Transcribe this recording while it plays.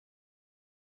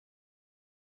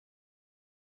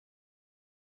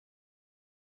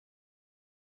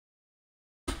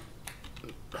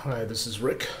Hi, this is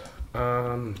Rick.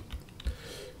 Happy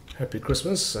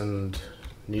Christmas and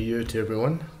New Year to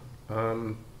everyone.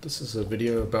 This is a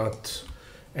video about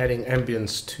adding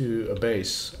ambience to a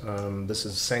base. This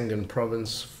is Sangin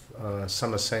province,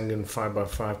 Summer Sangin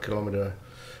 5x5 kilometer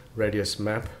radius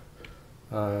map.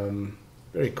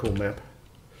 Very cool map.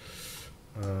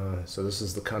 So this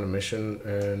is the kind of mission,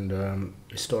 and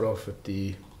we start off at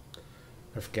the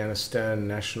Afghanistan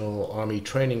National Army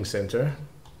Training Center,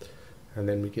 and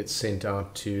then we get sent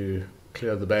out to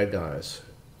clear the bad guys,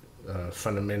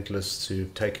 fundamentalists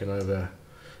who've taken over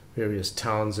various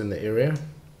towns in the area.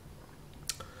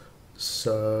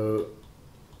 So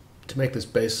to make this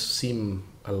base seem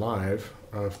alive,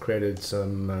 I've created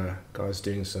some guys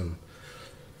doing some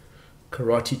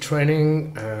karate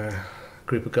training, a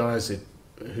group of guys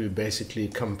who basically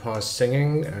come past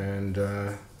singing, and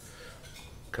a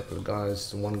couple of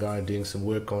guys, one guy doing some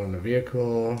work on a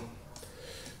vehicle,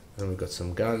 and we've got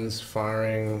some guns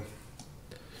firing,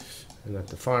 and at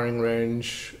the firing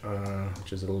range,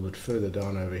 which is a little bit further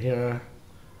down over here,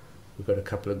 we've got a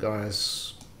couple of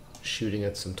guys shooting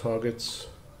at some targets.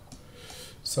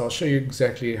 So I'll show you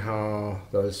exactly how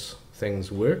those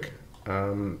things work,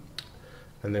 and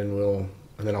then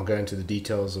I'll go into the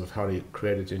details of how to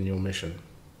create it in your mission.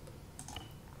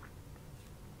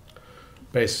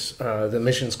 The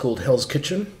mission's called Hell's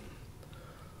Kitchen,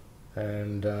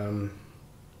 and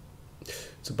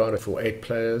it's about for 8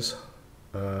 players.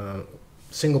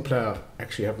 Single player,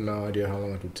 actually have no idea how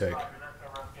long it would take.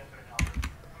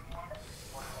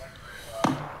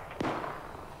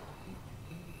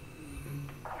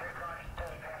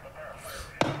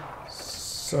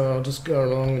 So I'll just go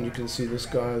along, and you can see this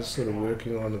guy's sort of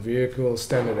working on the vehicle,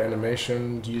 standard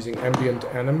animation using ambient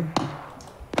anim.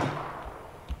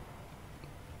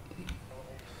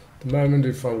 The moment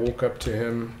if I walk up to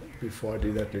him, before I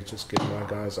do that, let's just get my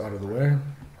guys out of the way.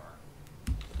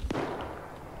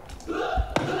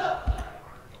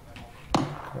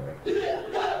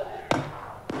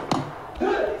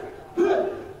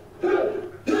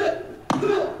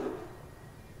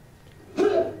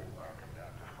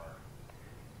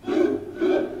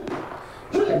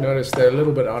 Notice they're a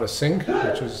little bit out of sync,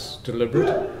 which is deliberate.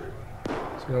 So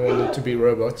I don't want them to be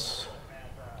robots.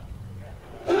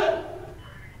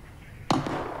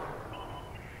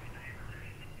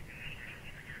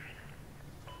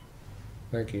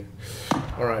 Thank you.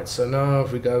 Alright, so now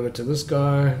if we go over to this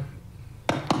guy,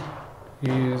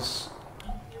 he's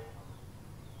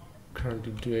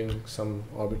currently doing some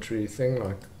arbitrary thing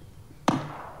like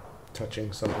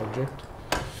touching some object.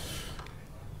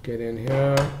 Get in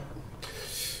here.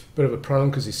 Bit of a problem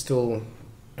because he's still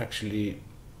actually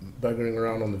buggering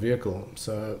around on the vehicle,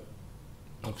 so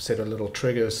I've set a little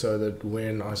trigger so that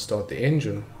when I start the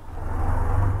engine,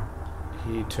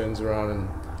 he turns around and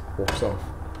walks off.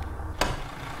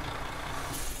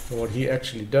 And what he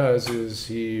actually does is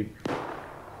he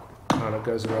kind of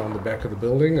goes around the back of the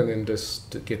building and then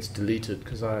just gets deleted,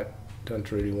 because I don't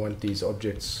really want these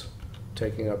objects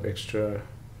taking up extra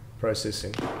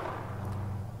processing.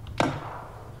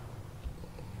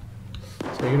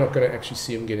 So you're not going to actually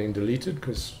see him getting deleted,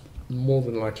 because more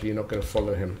than likely you're not going to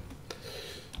follow him.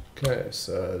 Okay,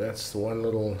 so that's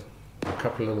a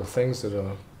couple of little things that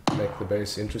make the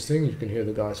base interesting. You can hear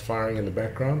the guys firing in the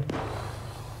background.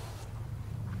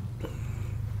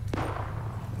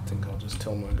 I think I'll just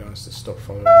tell my guys to stop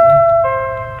following me.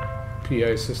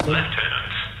 PA system.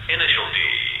 Lieutenant, Initial D,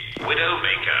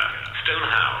 Widowmaker,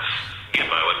 Stonehouse,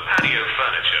 Gibbo and Patio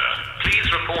Furniture.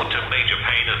 Please report to Major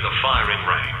Payne at the firing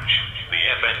range. The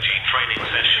FNG training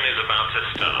session is about to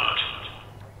start.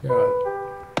 Yeah,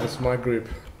 that's my group,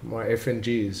 my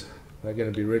FNGs. They're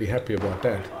going to be really happy about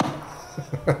that.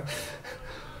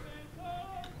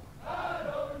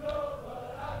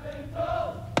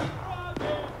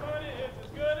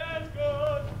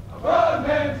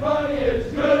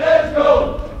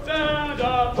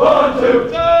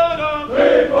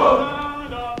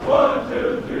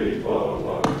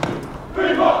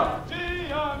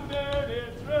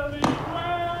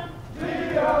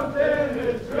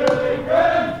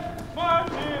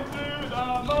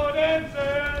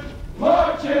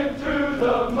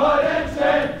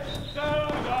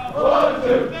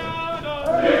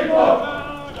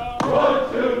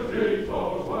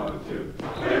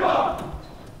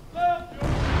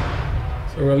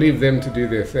 So we'll leave them to do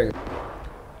their thing.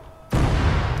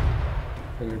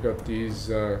 And we've got these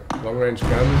long-range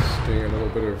guns doing a little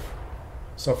bit of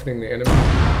softening the enemy.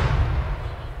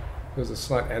 There's a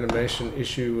slight animation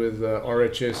issue with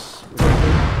RHS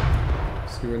weapon.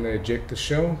 See, when they eject the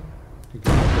shell, you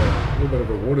get like a little bit of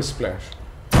a water splash.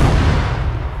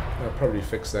 I'll probably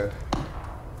fix that.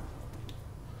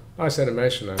 Nice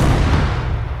animation though,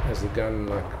 as the gun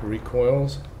like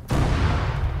recoils,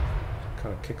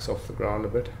 kind of kicks off the ground a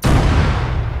bit.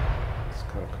 It's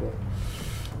kind of cool.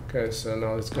 Okay, so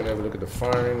now let's go and have a look at the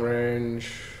firing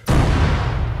range.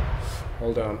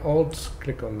 Hold down Alt,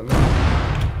 click on the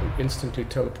map, and instantly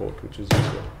teleport, which is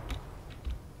useful.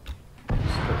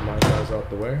 Just put my guys out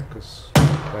the way because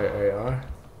they're AI.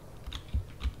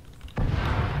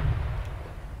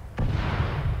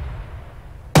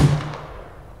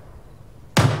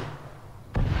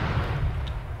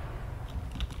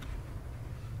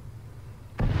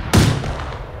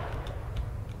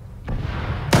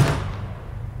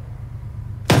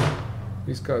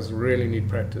 These guys really need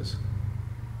practice.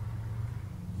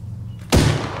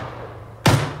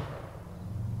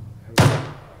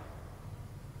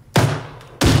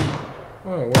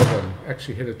 Oh, well done.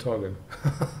 Actually hit a target.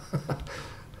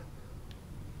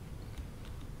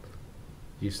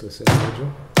 Useless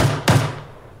individual.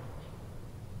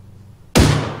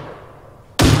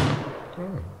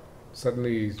 Oh,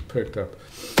 suddenly he's perked up.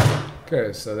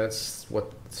 Okay, so that's a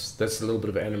little bit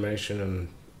of animation and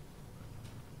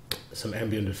some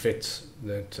ambient effects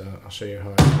that I'll show you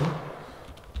how I do.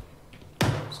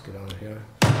 Let's get out of here.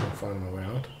 I can find my way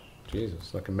out.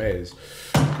 Jesus, like a maze.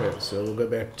 Okay, so we'll go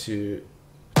back to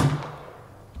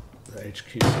the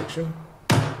HQ section.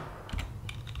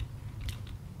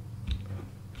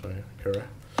 Sorry, error.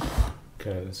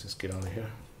 Okay, let's just get out of here.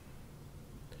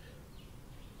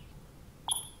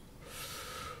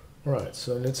 Alright,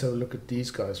 so let's have a look at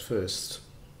these guys first.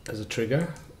 As a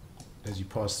trigger, as you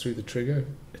pass through the trigger,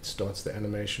 it starts the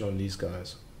animation on these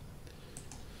guys.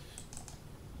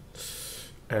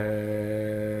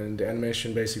 And the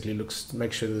animation basically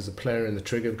make sure there's a player in the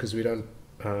trigger, because we don't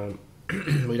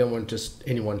we don't want just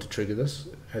anyone to trigger this.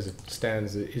 As it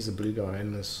stands, there is a blue guy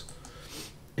in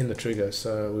the trigger,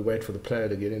 so we wait for the player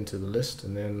to get into the list,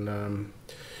 and then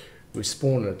we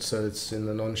spawn it so it's in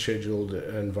the non-scheduled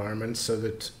environment, so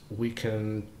that we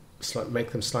can make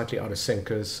them slightly out of sync,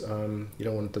 because you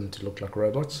don't want them to look like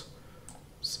robots.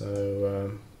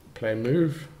 So play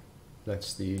move,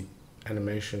 that's the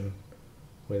animation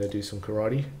where they do some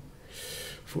karate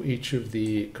for each of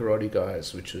the karate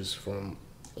guys, which is from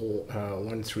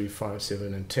 1, 3, 5,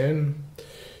 7 and 10.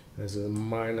 There's a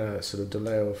minor sort of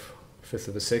delay of 1/5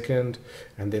 of a second,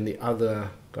 and then the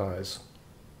other guys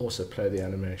also play the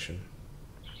animation.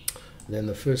 And then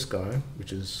the first guy,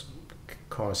 which is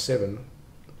car 7,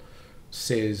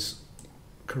 says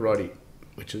karate,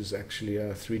 which is actually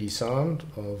a 3D sound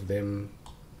of them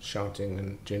shouting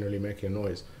and generally making a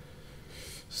noise.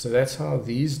 So that's how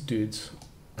these dudes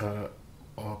are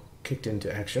kicked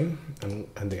into action,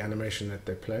 and the animation that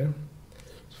they play.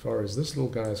 As far as this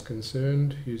little guy is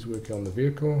concerned, he's working on the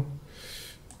vehicle.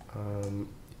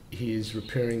 He's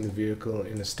repairing the vehicle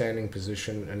in a standing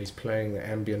position, and he's playing the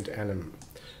ambient anim.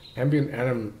 Ambient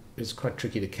anim is quite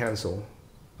tricky to cancel.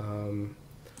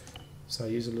 So I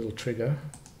use a little trigger,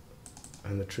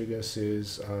 and the trigger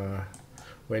says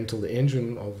wait until the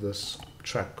engine of this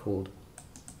truck called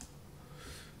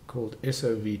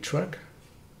SOV truck,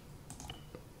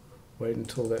 wait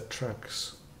until that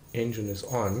truck's engine is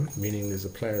on, meaning there's a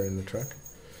player in the truck,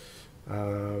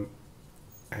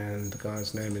 and the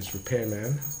guy's name is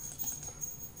Repairman.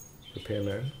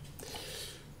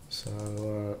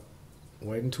 So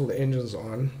wait until the engine's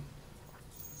on,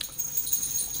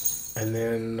 and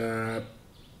then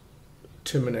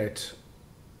terminate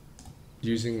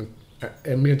using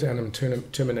ambient anim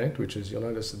terminate, which is, you'll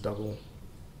notice the double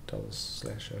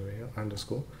slash over here,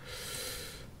 underscore.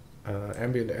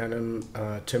 Ambient anim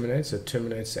terminates, it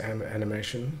terminates the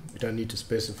animation. You don't need to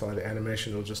specify the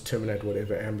animation, it'll just terminate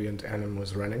whatever ambient anim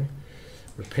was running.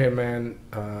 Repairman,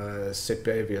 set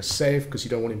behavior safe, because you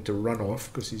don't want him to run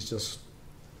off, because he's just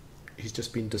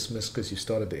been dismissed because you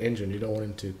started the engine. You don't want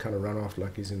him to kind of run off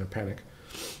like he's in a panic.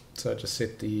 So I just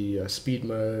set the speed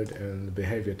mode and the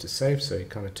behavior to safe, so he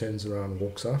kind of turns around and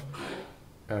walks off.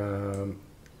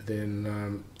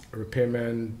 Then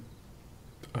Repairman,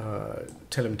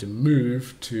 tell him to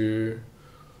move to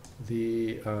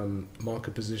the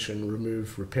marker position,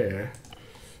 remove repair,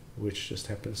 which just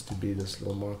happens to be this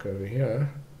little marker over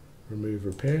here, remove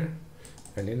repair.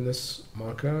 And in this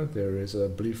marker there is a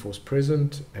blue force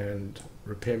present and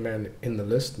Repairman in the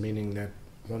list, meaning that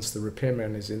once the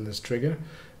Repairman is in this trigger,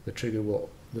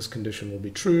 this condition will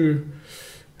be true,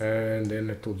 and then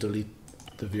it will delete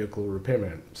the vehicle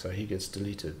Repairman, so he gets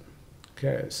deleted.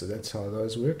 Okay, so that's how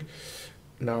those work.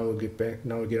 Now we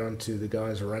get on to the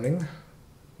guys running.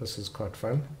 This is quite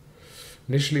fun.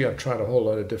 Initially I tried a whole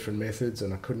lot of different methods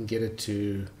and I couldn't get it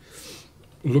to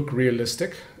look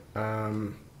realistic.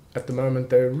 at the moment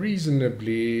they're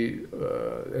reasonably,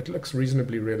 it looks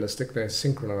reasonably realistic. They're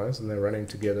synchronized and they're running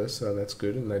together, so that's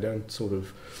good, and they don't sort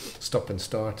of stop and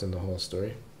start in the whole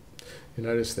story. You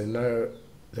notice there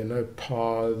are no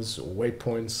paths or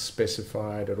waypoints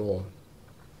specified at all.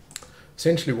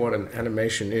 Essentially what an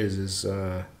animation is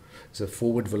a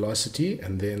forward velocity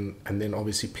and then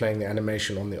obviously playing the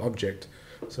animation on the object.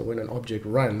 So when an object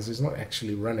runs, he's not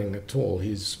actually running at all.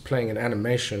 He's playing an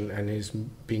animation and he's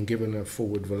being given a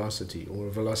forward velocity or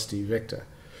a velocity vector.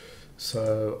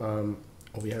 So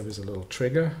what we have is a little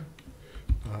trigger,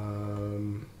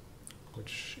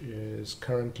 which is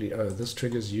currently, this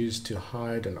trigger is used to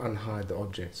hide and unhide the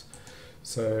objects.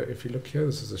 So if you look here,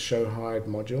 this is a show hide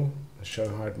module,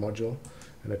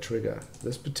 and a trigger.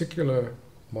 This particular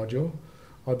module,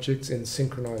 objects in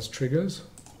synchronized triggers,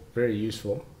 very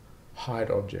useful.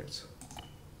 Hide objects,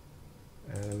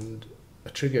 and a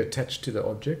trigger attached to the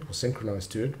object will synchronize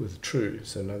to it with true.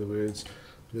 So in other words,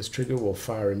 this trigger will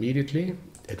fire immediately.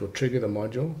 It will trigger the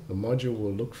module. The module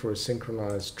will look for a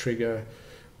synchronized trigger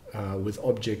with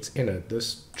objects in it.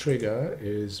 This trigger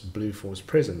is blue force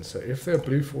present. So if there are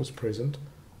blue force present,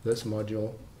 this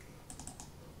module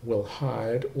will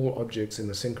hide all objects in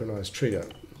the synchronized trigger.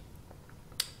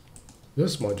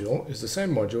 This module is the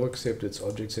same module except it's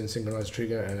objects in synchronized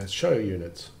trigger and its show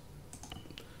units.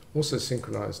 Also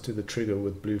synchronized to the trigger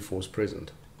with blue force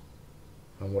present.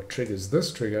 And what triggers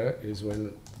this trigger is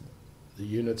when the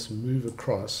units move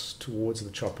across towards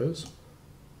the choppers,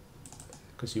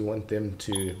 because you want them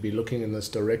to be looking in this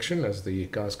direction as the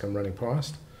guys come running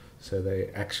past, so they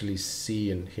actually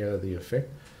see and hear the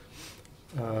effect.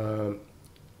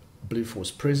 Blue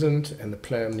force present, and the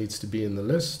player needs to be in the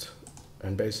list.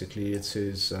 And basically it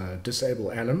says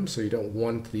disable anim, so you don't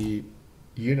want the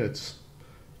units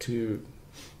to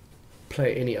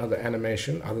play any other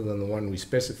animation other than the one we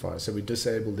specify. So we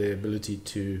disable their ability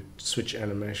to switch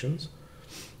animations.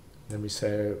 Then we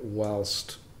say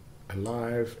whilst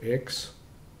alive X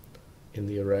in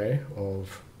the array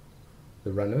of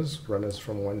the runners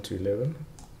from 1 to 11.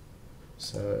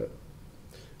 So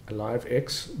alive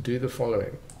X, do the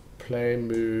following: play,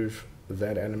 move,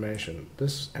 that animation.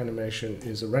 This animation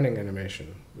is a running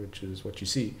animation, which is what you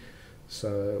see.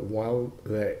 So while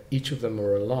each of them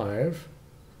are alive,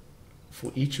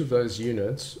 for each of those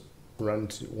units, run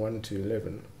to 1 to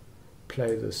 11,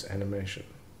 play this animation.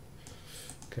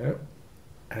 Okay,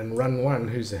 and run 1,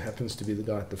 who happens to be the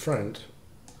guy at the front,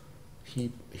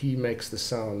 he makes the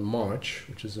sound march,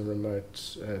 which is a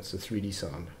remote, it's a 3D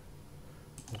sound.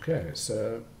 Okay,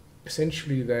 so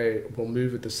essentially they will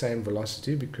move at the same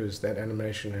velocity because that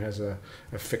animation has a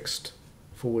fixed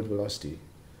forward velocity.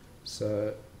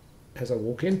 So as I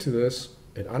walk into this,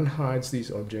 it unhides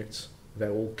these objects. They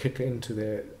all kick into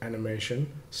their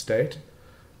animation state,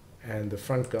 and the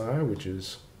front guy, which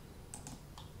is,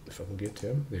 if I can get to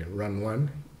him, there, run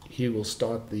 1, he will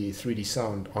start the 3D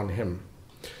sound on him.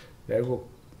 They will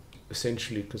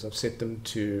essentially, because I've set them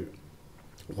to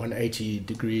 180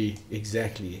 degree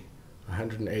exactly,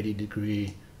 180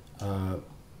 degree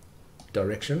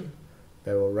direction,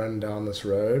 they will run down this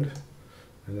road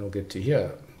and they'll get to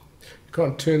here. You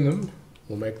can't turn them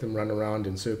or make them run around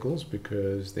in circles,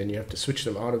 because then you have to switch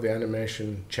them out of the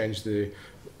animation, change their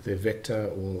vector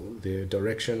or their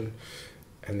direction,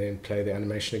 and then play the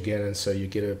animation again, and so you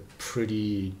get a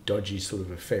pretty dodgy sort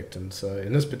of effect. And so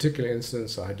in this particular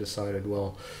instance I decided,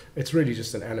 well, it's really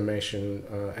just an animation,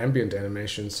 ambient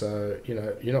animation, so you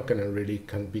know, you're not going to really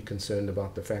be concerned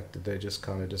about the fact that they just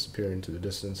kind of disappear into the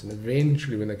distance, and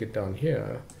eventually when they get down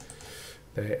here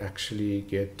they actually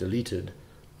get deleted.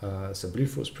 So blue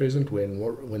force present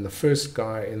when the first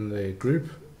guy in the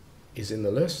group is in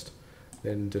the list,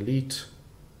 then delete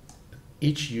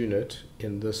each unit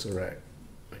in this array,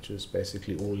 which is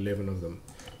basically all 11 of them.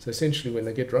 So essentially when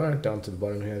they get right down to the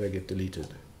bottom here, they get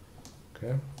deleted.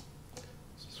 Okay,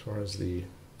 so as far as the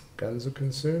guns are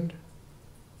concerned,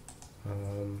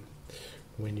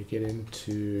 when you get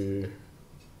into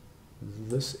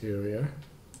this area,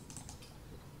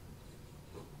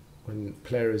 when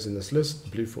player is in this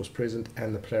list, blue force present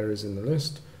and the player is in the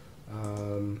list,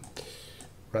 run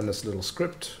this little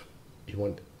script. You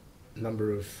want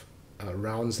number of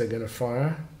rounds they're going to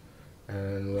fire,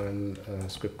 and run a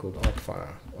script called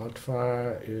artfire.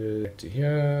 Artfire is back to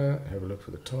here, have a look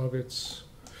for the targets.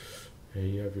 Here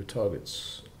you have your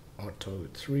targets. Art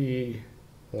target 3,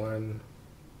 1,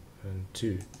 and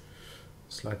 2.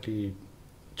 Slightly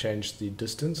change the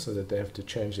distance so that they have to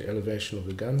change the elevation of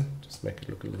the gun, just make it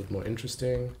look a little bit more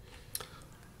interesting.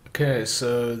 Okay,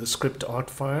 so the script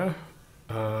artfire,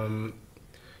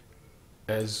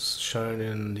 as shown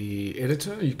in the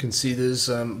editor, you can see there's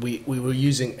we were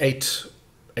using 8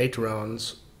 8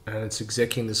 rounds, and it's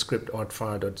executing the script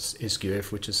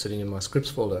artfire.sqf, which is sitting in my scripts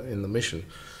folder in the mission,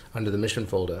 under the mission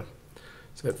folder.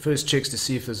 So it first checks to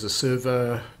see if there's a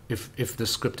server, if the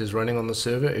script is running on the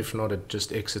server. If not, it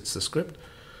just exits the script.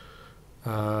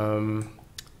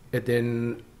 It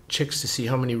then checks to see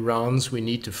how many rounds we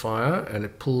need to fire, and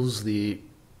it pulls the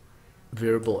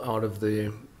variable out of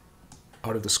the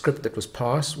script that was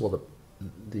passed, or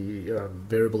the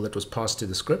variable that was passed to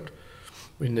the script.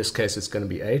 In this case, it's going to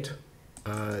be 8.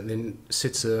 And then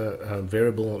sets a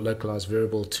variable, localized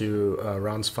variable to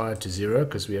rounds fired to 0,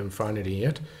 because we haven't fired anything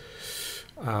yet.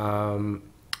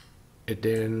 It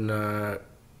then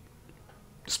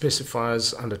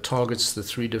specifies under targets the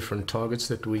 3 different targets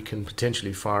that we can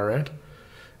potentially fire at,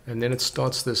 and then it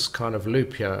starts this kind of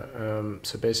loop here.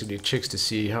 So basically it checks to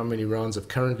see how many rounds have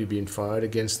currently been fired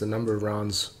against the number of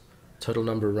rounds, total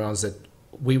number of rounds that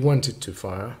we wanted to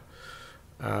fire.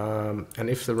 And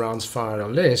if the rounds fired are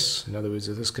less, in other words,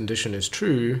 if this condition is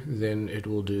true, then it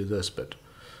will do this bit.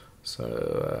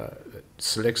 So it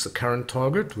selects the current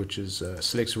target, which is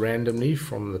selects randomly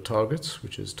from the targets,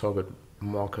 which is target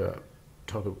marker,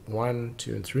 target 1,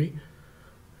 2, and 3.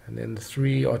 And then the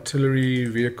 3 artillery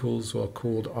vehicles are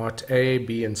called Art A,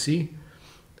 B, and C.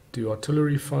 Do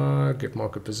artillery fire, get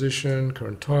marker position,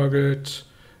 current target,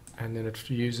 and then it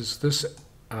uses this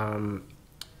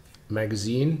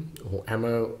magazine or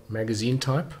ammo magazine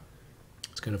type.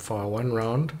 It's going to fire 1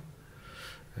 round,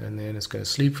 and then it's going to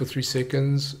sleep for 3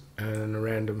 seconds and a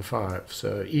random 5.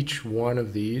 So each one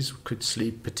of these could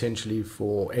sleep potentially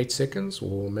for 8 seconds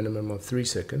or a minimum of 3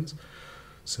 seconds.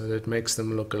 So that makes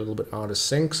them look a little bit out of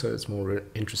sync, so it's more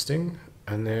interesting.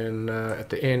 And then at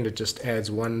the end it just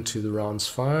adds 1 to the rounds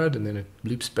fired, and then it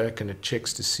loops back and it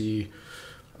checks to see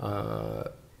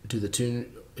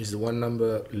is the one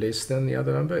number less than the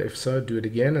other number. If so, do it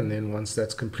again, and then once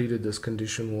that's completed, this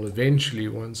condition will eventually,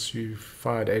 once you've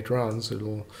fired 8 rounds,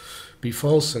 it'll be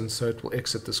false, and so it will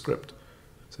exit the script.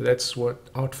 So that's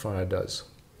what artfire does.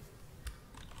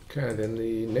 Okay, then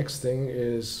the next thing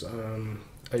is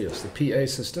yes, the PA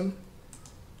system.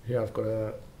 Here I've got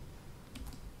an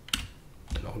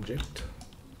object,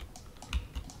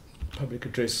 public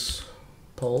address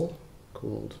pole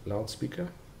called loudspeaker,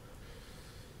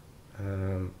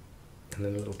 and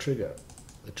then a little trigger.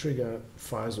 The trigger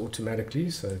fires automatically,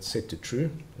 so it's set to true.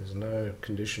 There's no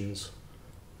conditions,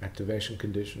 activation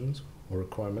conditions or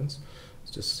requirements.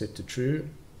 It's just set to true.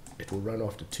 It will run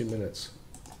after 2 minutes,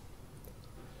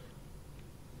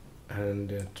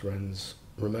 and it runs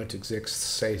remoteexec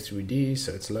say 3D,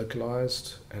 so it's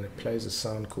localized, and it plays a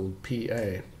sound called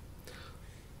PA.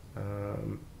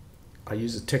 I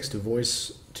use a text to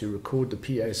voice to record the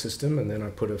PA system, and then I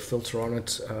put a filter on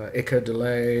it, echo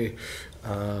delay,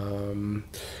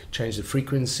 change the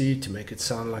frequency to make it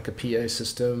sound like a PA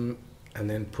system, and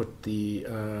then put the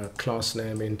class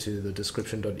name into the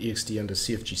description.ext under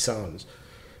CFG sounds.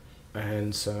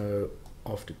 And so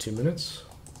after 2 minutes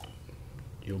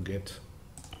you'll get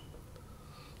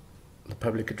the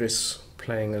public address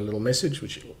playing a little message,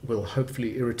 which will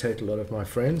hopefully irritate a lot of my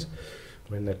friends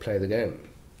when they play the game.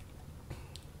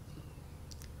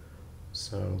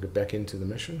 So I'll get back into the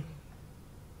mission.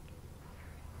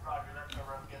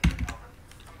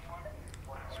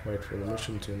 Let's wait for the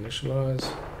mission to initialize.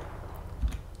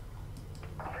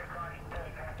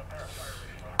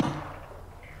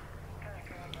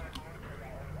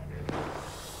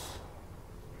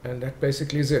 And that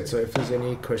basically is it. So if there's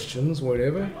any questions,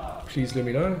 whatever, please let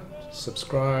me know.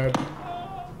 Subscribe,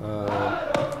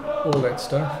 all that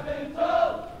stuff.